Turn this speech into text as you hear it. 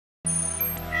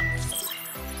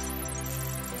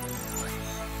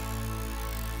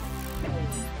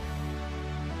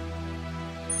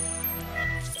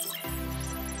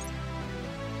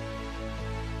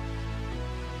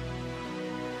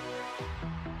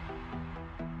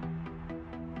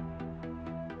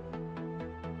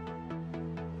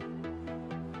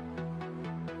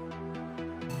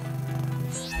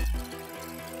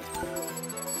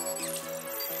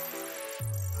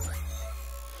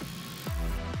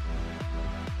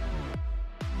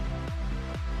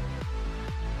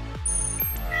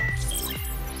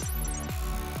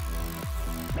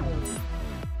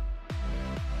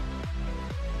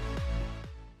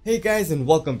Hey guys, and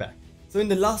welcome back. So in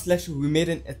the last lecture we made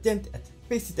an attempt at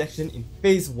face detection in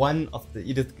phase 1 of the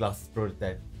EDITH class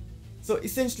prototype. So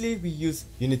essentially we use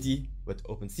Unity with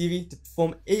OpenCV to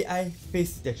perform AI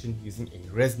face detection using a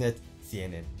ResNet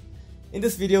CNN. In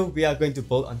this video we are going to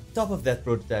build on top of that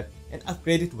prototype and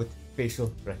upgrade it with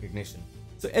facial recognition.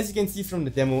 So as you can see from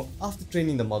the demo, after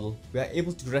training the model, we are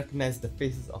able to recognize the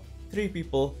faces of 3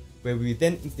 people, where we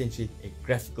then instantiate a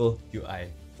graphical UI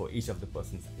for each of the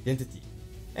person's identity.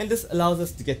 And this allows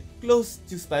us to get close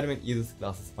to Spiderman E.D.I.T.H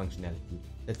class's functionality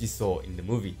that we saw in the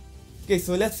movie. Okay,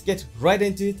 so let's get right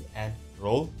into it and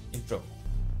roll intro.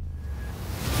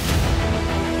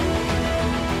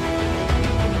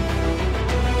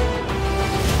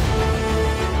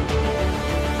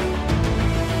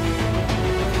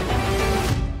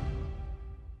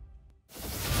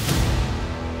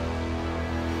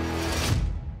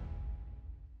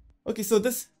 Okay, so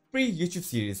this free YouTube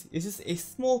series is just a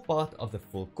small part of the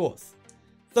full course.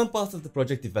 Some parts of the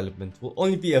project development will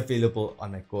only be available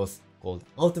on my course called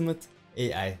Ultimate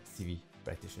AI CV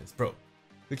Practitioners Pro,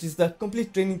 which is the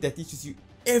complete training that teaches you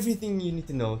everything you need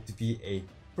to know to be a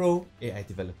pro AI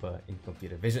developer in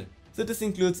computer vision. So this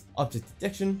includes object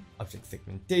detection, object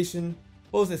segmentation,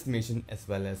 pose estimation, as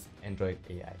well as Android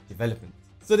AI development.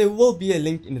 So there will be a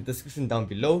link in the description down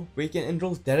below where you can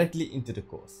enroll directly into the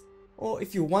course. Or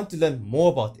if you want to learn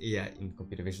more about AI in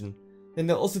computer vision, then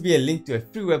there'll also be a link to a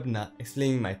free webinar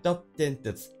explaining my top 10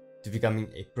 tips to becoming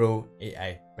a pro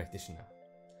AI practitioner.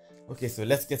 Okay, so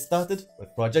let's get started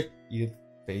with Project EDITH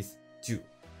Phase 2.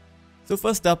 So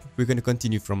first up, we're going to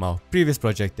continue from our previous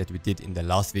project that we did in the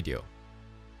last video.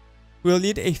 We'll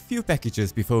need a few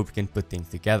packages before we can put things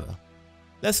together.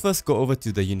 Let's first go over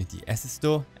to the Unity Asset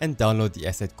Store and download the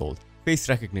asset called Face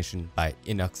Recognition by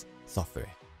Inox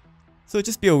Software. So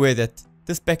just be aware that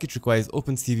this package requires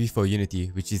OpenCV for Unity,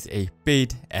 which is a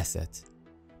paid asset,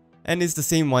 and is the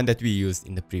same one that we used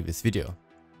in the previous video.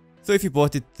 So if you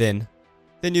bought it then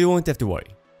you won't have to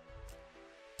worry.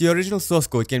 The original source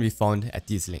code can be found at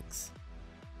these links.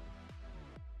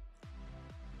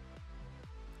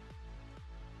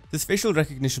 This facial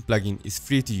recognition plugin is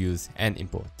free to use and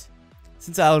import.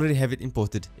 Since I already have it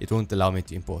imported, it won't allow me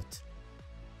to import.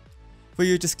 For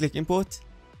you, just click import,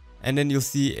 and then you'll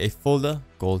see a folder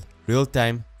called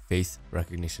Real-Time Face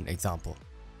Recognition Example.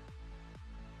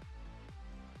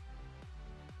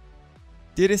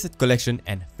 Dataset Collection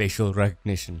and Facial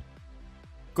Recognition.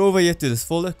 Go over here to this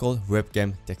folder called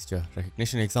Webcam Texture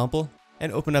Recognition Example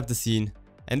and open up the scene,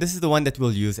 and this is the one that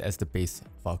we'll use as the base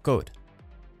of our code.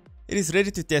 It is ready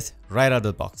to test right out of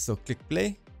the box, so click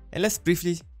play and let's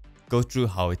briefly go through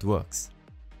how it works.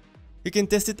 You can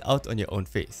test it out on your own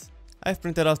face. I've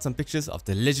printed out some pictures of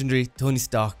the legendary Tony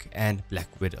Stark and Black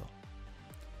Widow.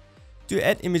 To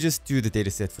add images to the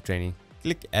dataset for training,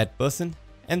 click Add Person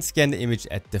and scan the image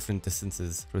at different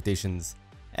distances, rotations,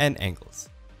 and angles.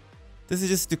 This is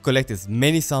just to collect as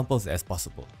many samples as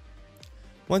possible.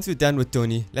 Once we're done with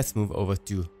Tony, let's move over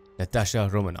to Natasha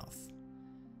Romanoff.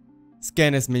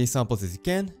 Scan as many samples as you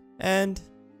can, and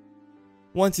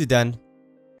once you're done,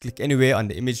 click anywhere on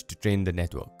the image to train the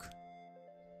network.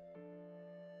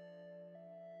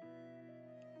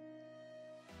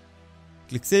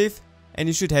 Click Save, and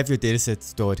you should have your dataset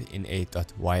stored in a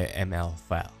 .yml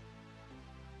file.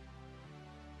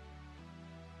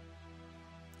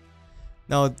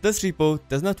 Now, this repo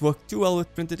does not work too well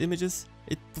with printed images.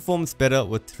 It performs better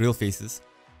with real faces.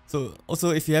 So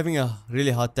also, if you're having a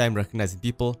really hard time recognizing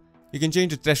people, you can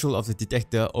change the threshold of the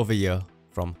detector over here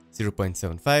from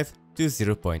 0.75 to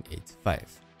 0.85.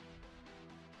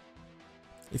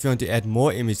 If you want to add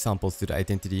more image samples to the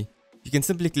identity, you can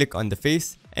simply click on the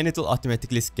face and it will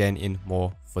automatically scan in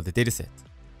more for the dataset.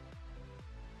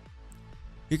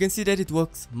 You can see that it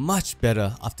works much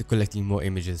better after collecting more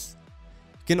images.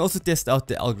 You can also test out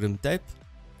the algorithm type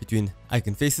between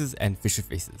icon faces and fisher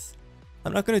faces.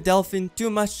 I'm not going to delve in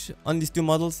too much on these two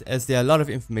models as there are a lot of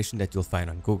information that you'll find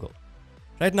on Google.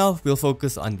 Right now, we'll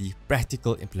focus on the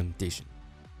practical implementation.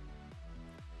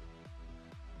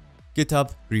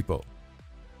 GitHub repo.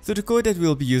 So the code that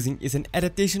we'll be using is an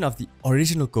adaptation of the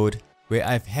original code where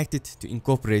I've hacked it to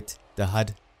incorporate the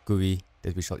HUD GUI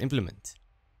that we shall implement.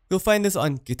 You'll find this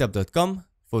on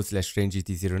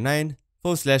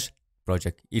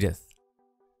github.com/raingt09/project EDITH.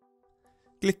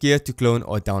 Click here to clone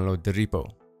or download the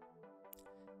repo.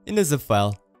 In the zip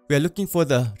file, we are looking for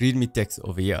the readme text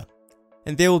over here,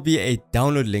 and there will be a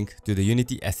download link to the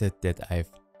Unity asset that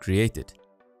I've created.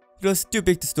 It was too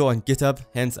big to store on GitHub,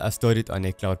 hence I've stored it on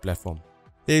a cloud platform.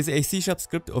 There is a C#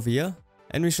 script over here,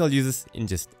 and we shall use this in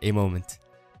just a moment.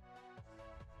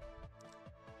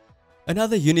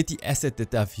 Another Unity asset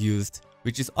that I've used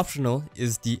which is optional,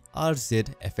 is the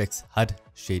RZFX HUD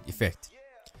shade effect.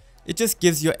 It just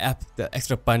gives your app the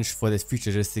extra punch for this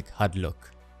futuristic HUD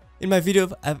look. In my video,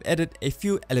 I've added a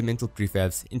few elemental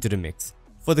prefabs into the mix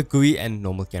for the GUI and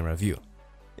normal camera view.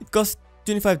 It costs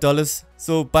 $25,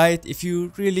 so buy it if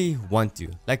you really want to.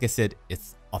 Like I said,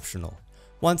 it's optional.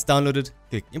 Once downloaded,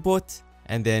 click import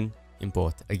and then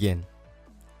import again.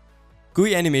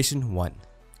 GUI animation 1,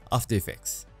 After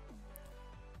Effects.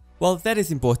 While that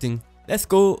is importing, let's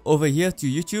go over here to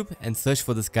YouTube and search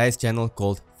for this guy's channel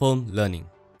called Film Learning.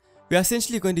 We are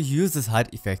essentially going to use this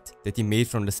HUD effect that he made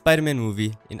from the Spiderman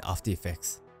movie in After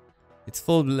Effects. It's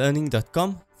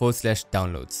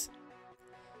filmlearning.com/downloads.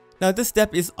 Now this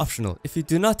step is optional. If you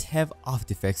do not have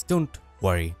After Effects, don't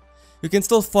worry. You can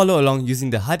still follow along using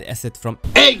the HUD asset from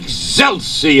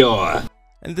Excelsior!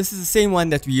 And this is the same one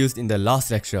that we used in the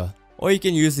last lecture, or you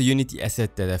can use the Unity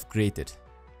asset that I've created.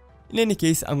 In any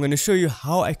case, I'm going to show you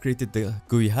how I created the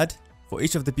GUI HUD for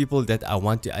each of the people that I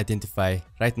want to identify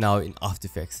right now in After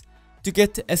Effects, to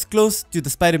get as close to the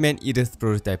Spiderman E.D.I.T.H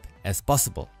prototype as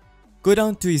possible. Go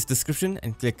down to his description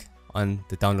and click on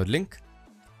the download link.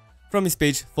 From his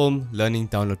page, Film Learning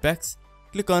Download Packs,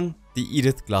 click on the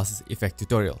E.D.I.T.H Glasses Effect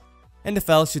tutorial, and the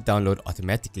file should download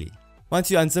automatically. Once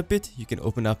you unzip it, you can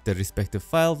open up the respective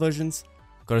file versions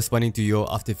corresponding to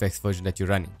your After Effects version that you're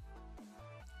running.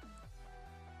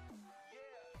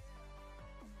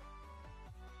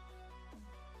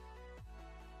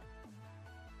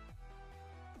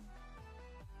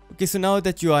 Okay, so now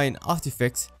that you are in After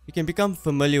Effects, you can become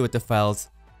familiar with the files,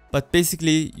 but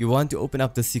basically you want to open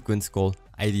up the sequence called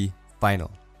ID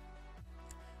Final.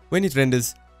 When it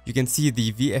renders, you can see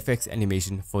the VFX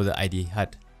animation for the ID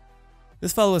HUD.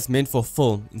 This file was meant for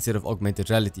film instead of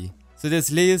augmented reality, so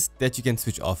there's layers that you can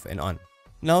switch off and on.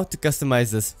 Now to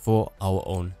customize this for our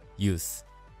own use.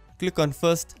 Click on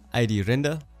first ID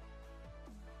Render.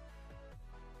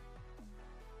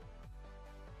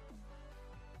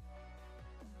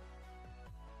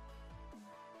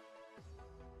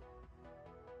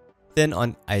 Then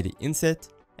on ID Insert,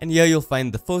 and here you'll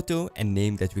find the photo and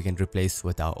name that we can replace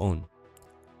with our own.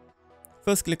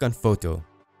 First click on Photo.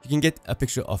 You can get a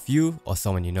picture of you or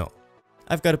someone you know.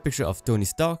 I've got a picture of Tony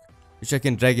Stark, which I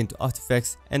can drag into After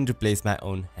Effects and replace my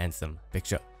own handsome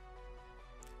picture.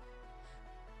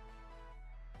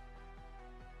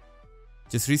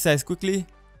 Just resize quickly.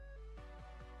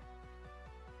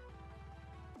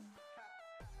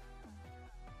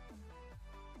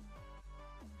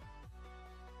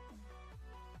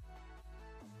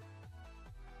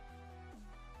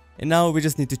 And now we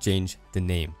just need to change the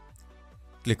name.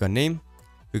 Click on name,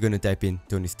 we're going to type in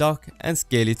Tony Stark and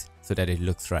scale it so that it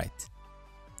looks right.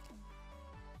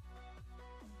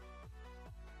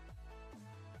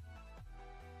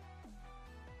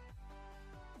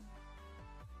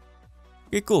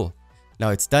 Okay, cool. Now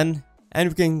it's done and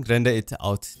we can render it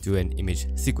out to an image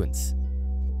sequence.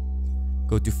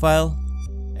 Go to File,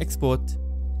 Export,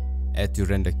 Add to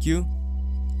Render Queue.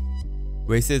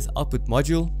 Where it says Output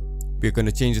Module, we're going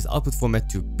to change this output format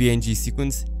to PNG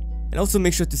sequence, and also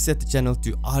make sure to set the channel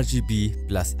to RGB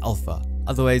plus alpha,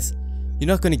 otherwise you're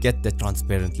not going to get the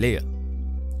transparent layer.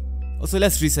 Also,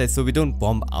 let's resize so we don't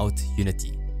bomb out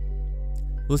Unity.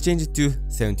 We'll change it to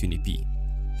 720p.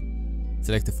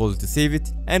 Select the folder to save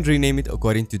it and rename it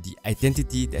according to the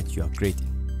identity that you are creating.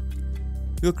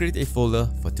 We'll create a folder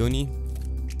for Tony.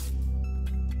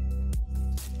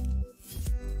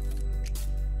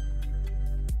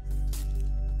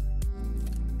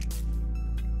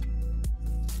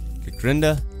 Click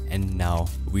render, and now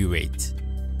we wait.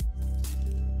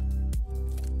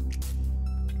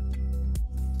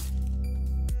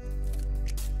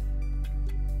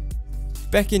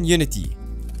 Back in Unity.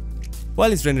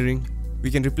 While it's rendering, we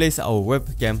can replace our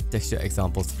webcam texture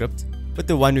example script with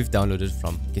the one we've downloaded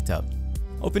from GitHub.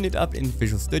 Open it up in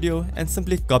Visual Studio and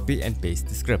simply copy and paste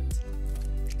the script.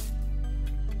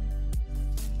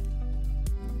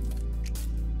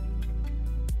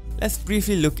 Let's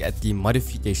briefly look at the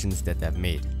modifications that I've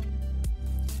made.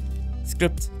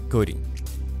 Script coding.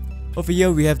 Over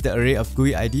here we have the array of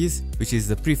GUI IDs, which is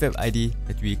the prefab ID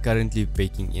that we're currently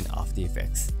baking in After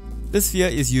Effects. This sphere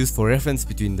is used for reference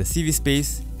between the CV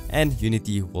space and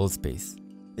Unity world space.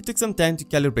 It took some time to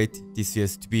calibrate these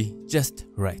spheres to be just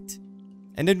right.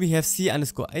 And then we have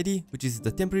C_ID, which is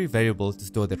the temporary variable to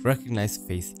store the recognized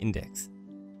face index.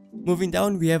 Moving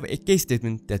down, we have a case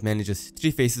statement that manages 3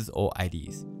 faces or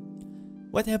IDs.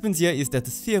 What happens here is that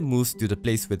the sphere moves to the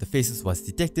place where the faces was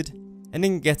detected and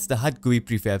then gets the HUD GUI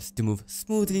prefabs to move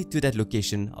smoothly to that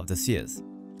location of the spheres.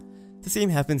 The same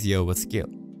happens here with scale.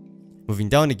 Moving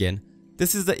down again,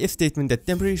 this is the if statement that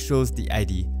temporarily shows the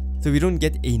ID so we don't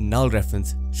get a null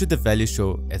reference should the value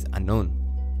show as unknown.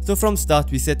 So from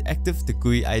start we set active the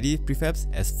GUI ID prefabs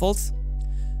as false,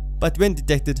 but when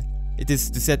detected it is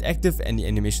to set active and the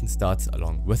animation starts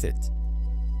along with it.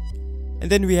 And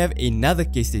then we have another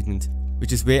case statement,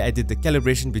 which is where I did the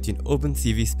calibration between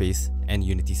OpenCV space and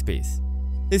Unity space.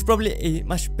 There's probably a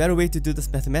much better way to do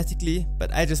this mathematically,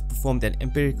 but I just performed an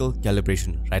empirical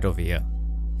calibration right over here.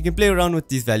 You can play around with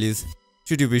these values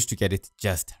should you wish to get it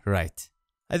just right.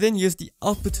 I then used the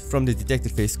output from the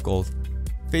detected face called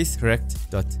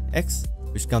faceRect.x,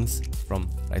 which comes from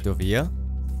right over here,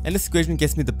 and this equation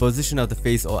gets me the position of the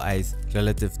face or eyes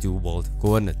relative to world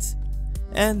coordinates.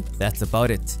 And that's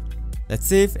about it. Let's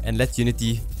save and let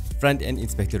Unity front-end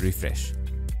inspector refresh.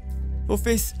 For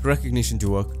face recognition to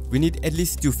work, we need at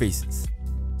least 2 faces.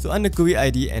 So under GUI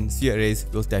ID and sphere arrays,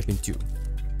 we'll type in 2.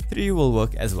 3 will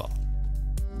work as well.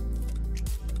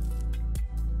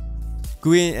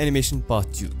 GUI animation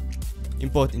part 2.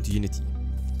 Import into Unity.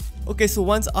 Okay, so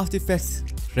once After Effects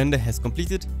render has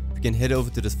completed, we can head over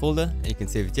to this folder and you can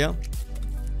save it here.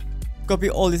 Copy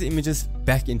all these images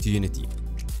back into Unity.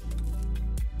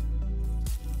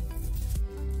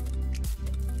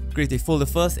 Create a folder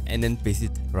first and then paste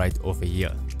it right over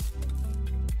here.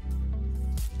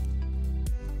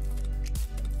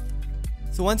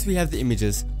 So once we have the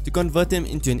images, to convert them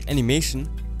into an animation,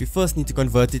 we first need to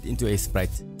convert it into a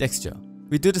sprite texture.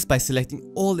 We do this by selecting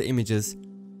all the images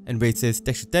and where it says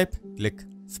texture type, click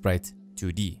Sprite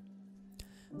 2D.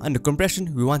 Under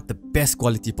compression, we want the best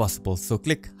quality possible, so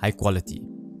click high quality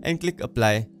and click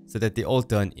apply so that they all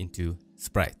turn into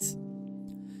sprites.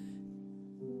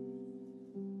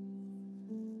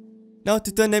 Now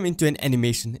to turn them into an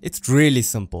animation, it's really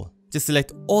simple. Just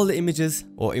select all the images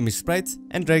or image sprites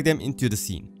and drag them into the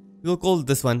scene. We'll call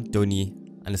this one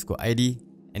Tony_ID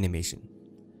animation.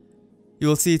 You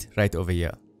will see it right over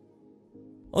here.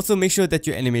 Also make sure that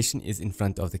your animation is in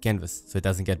front of the canvas so it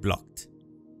doesn't get blocked.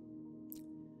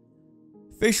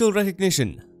 Facial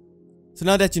recognition. So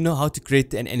now that you know how to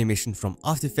create an animation from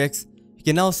After Effects, you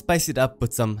can now spice it up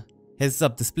with some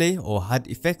heads-up display or HUD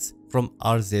effects from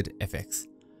RZFX.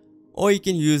 Or you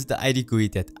can use the ID GUI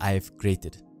that I've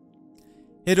created.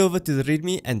 Head over to the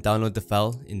README and download the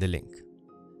file in the link.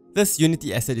 This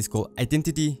Unity asset is called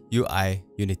Identity UI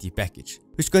Unity Package,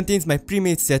 which contains my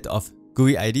pre-made set of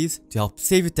GUI IDs to help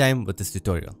save you time with this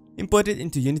tutorial. Import it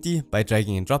into Unity by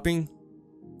dragging and dropping.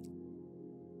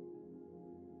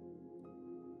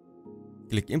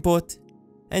 Click import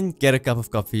and get a cup of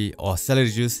coffee or celery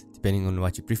juice depending on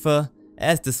what you prefer,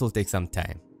 as this will take some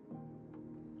time.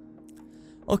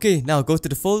 Okay, now go to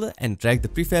the folder and drag the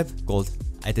prefab called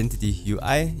Identity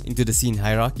UI into the scene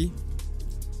hierarchy.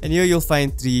 And here you'll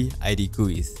find 3 ID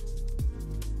GUIs.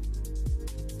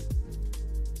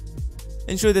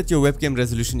 Ensure that your webcam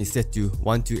resolution is set to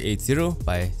 1280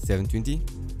 by 720.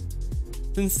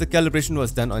 Since the calibration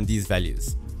was done on these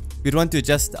values, we'd want to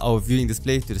adjust our viewing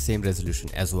display to the same resolution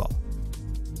as well.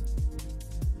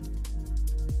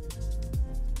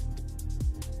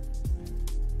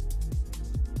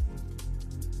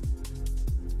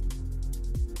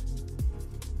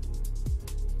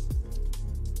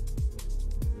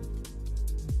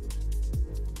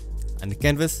 Under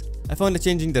canvas, I found that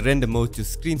changing the render mode to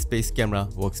screen space camera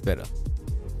works better.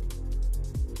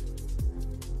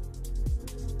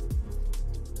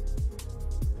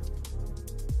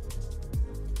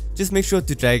 Just make sure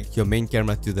to drag your main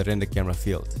camera to the render camera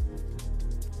field.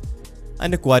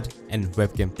 Under quad and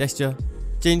webcam texture,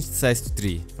 change the size to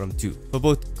 3 from 2 for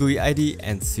both GUI ID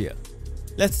and sphere.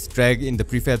 Let's drag in the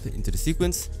prefab into the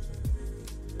sequence.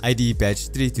 ID badge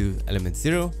 3 to element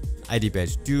 0, ID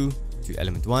badge 2 to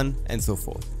element 1, and so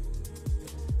forth.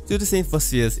 Do the same for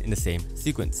spheres in the same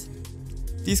sequence.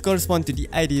 These correspond to the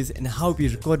IDs and how we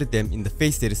recorded them in the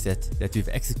face dataset that we've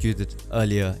executed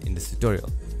earlier in this tutorial.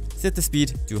 Set the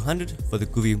speed to 100 for the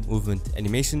GUI movement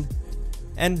animation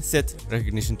and set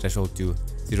recognition threshold to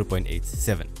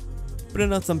 0.87.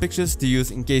 Print out some pictures to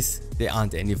use in case there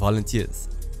aren't any volunteers.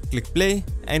 Click play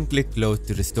and click load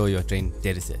to restore your trained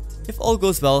dataset. If all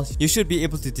goes well, you should be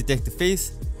able to detect the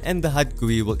face and the HUD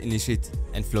GUI will initiate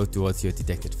and flow towards your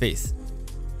detected face.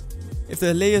 If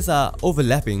the layers are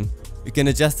overlapping, you can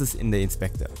adjust this in the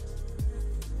inspector.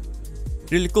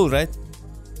 Really cool, right?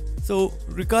 So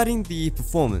regarding the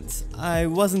performance, I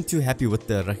wasn't too happy with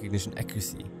the recognition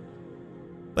accuracy.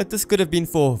 But this could have been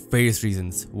for various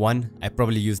reasons. 1. I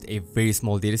probably used a very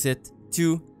small dataset.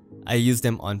 2. I used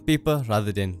them on paper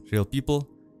rather than real people,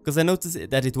 because I noticed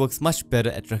that it works much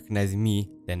better at recognizing me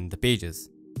than the pages.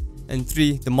 And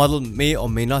 3. The model may or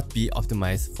may not be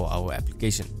optimized for our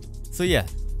application. So yeah,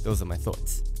 those are my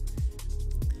thoughts.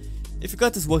 If you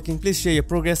got this working, please share your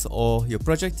progress or your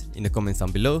project in the comments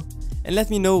down below and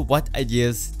let me know what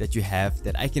ideas that you have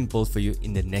that I can build for you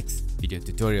in the next video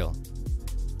tutorial.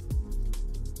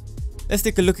 Let's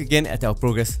take a look again at our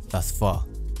progress thus far.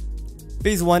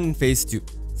 Phase 1 and Phase 2.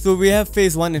 So we have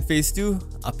Phase 1 and Phase 2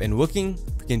 up and working.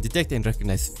 We can detect and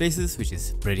recognize faces, which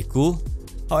is pretty cool.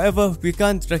 However, we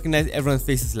can't recognize everyone's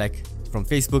faces like from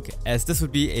Facebook, as this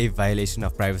would be a violation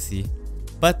of privacy.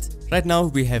 But right now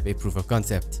we have a proof of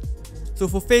concept. So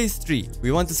for Phase 3,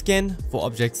 we want to scan for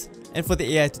objects and for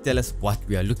the AI to tell us what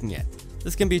we are looking at.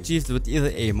 This can be achieved with either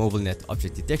a MobileNet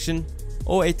object detection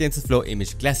or a TensorFlow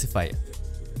image classifier.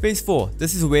 Phase 4,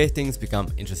 this is where things become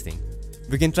interesting.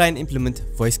 We can try and implement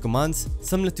voice commands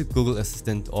similar to Google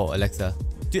Assistant or Alexa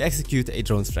to execute a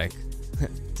drone strike.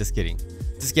 Just kidding.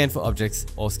 To scan for objects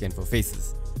or scan for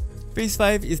faces. Phase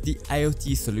 5 is the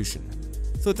IoT solution.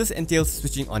 So this entails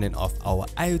switching on and off our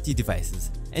IoT devices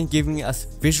and giving us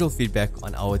visual feedback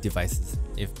on our devices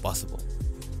if possible.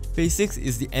 Phase 6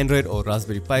 is the Android or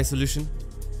Raspberry Pi solution.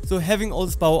 So having all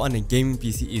this power on a gaming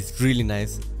PC is really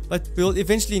nice, but we will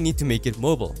eventually need to make it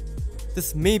mobile.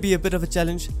 This may be a bit of a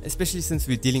challenge, especially since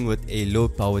we're dealing with a low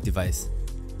power device.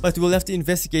 But we'll have to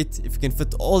investigate if we can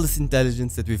fit all this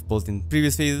intelligence that we've built in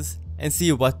previous phases and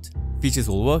see what features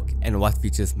will work and what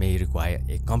features may require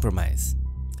a compromise.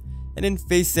 And then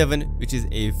Phase 7, which is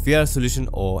a VR solution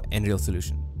or Unreal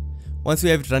solution. Once we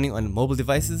have it running on mobile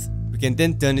devices, we can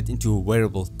then turn it into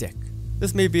wearable tech.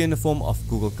 This may be in the form of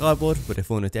Google Cardboard with a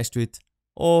phone attached to it,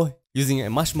 or using a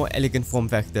much more elegant form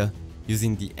factor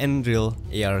using the Unreal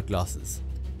AR glasses,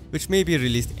 which may be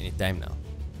released anytime now.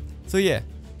 So yeah,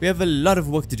 we have a lot of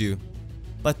work to do,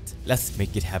 but let's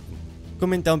make it happen.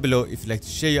 Comment down below if you'd like to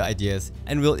share your ideas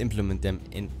and we'll implement them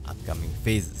in upcoming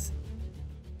phases.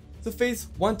 So Phase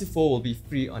 1 to 4 will be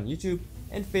free on YouTube,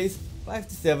 and Phase 5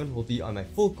 to 7 will be on my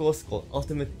full course called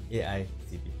Ultimate AI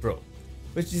CV Pro,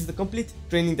 which is the complete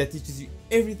training that teaches you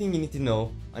everything you need to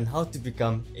know on how to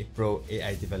become a pro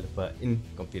AI developer in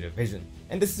computer vision.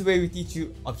 And this is where we teach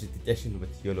you object detection with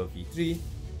YOLO v3,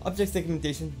 object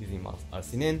segmentation using Mouse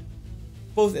RCNN,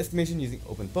 pose estimation using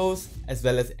OpenPose, as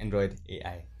well as Android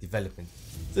AI development.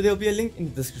 So there will be a link in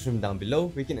the description down below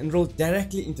where you can enroll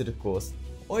directly into the course,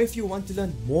 or if you want to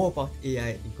learn more about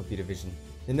AI in computer vision,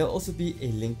 then there will also be a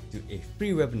link to a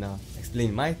free webinar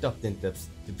explaining my top 10 tips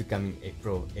to becoming a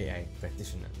pro AI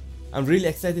practitioner. I'm really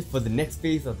excited for the next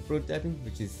phase of the prototyping,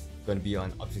 which is going to be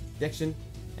on object detection,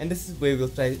 and this is where we'll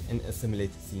try and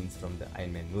assimilate scenes from the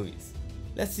Iron Man movies.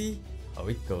 Let's see how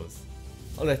it goes.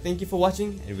 Alright, thank you for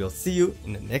watching and we'll see you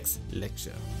in the next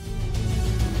lecture.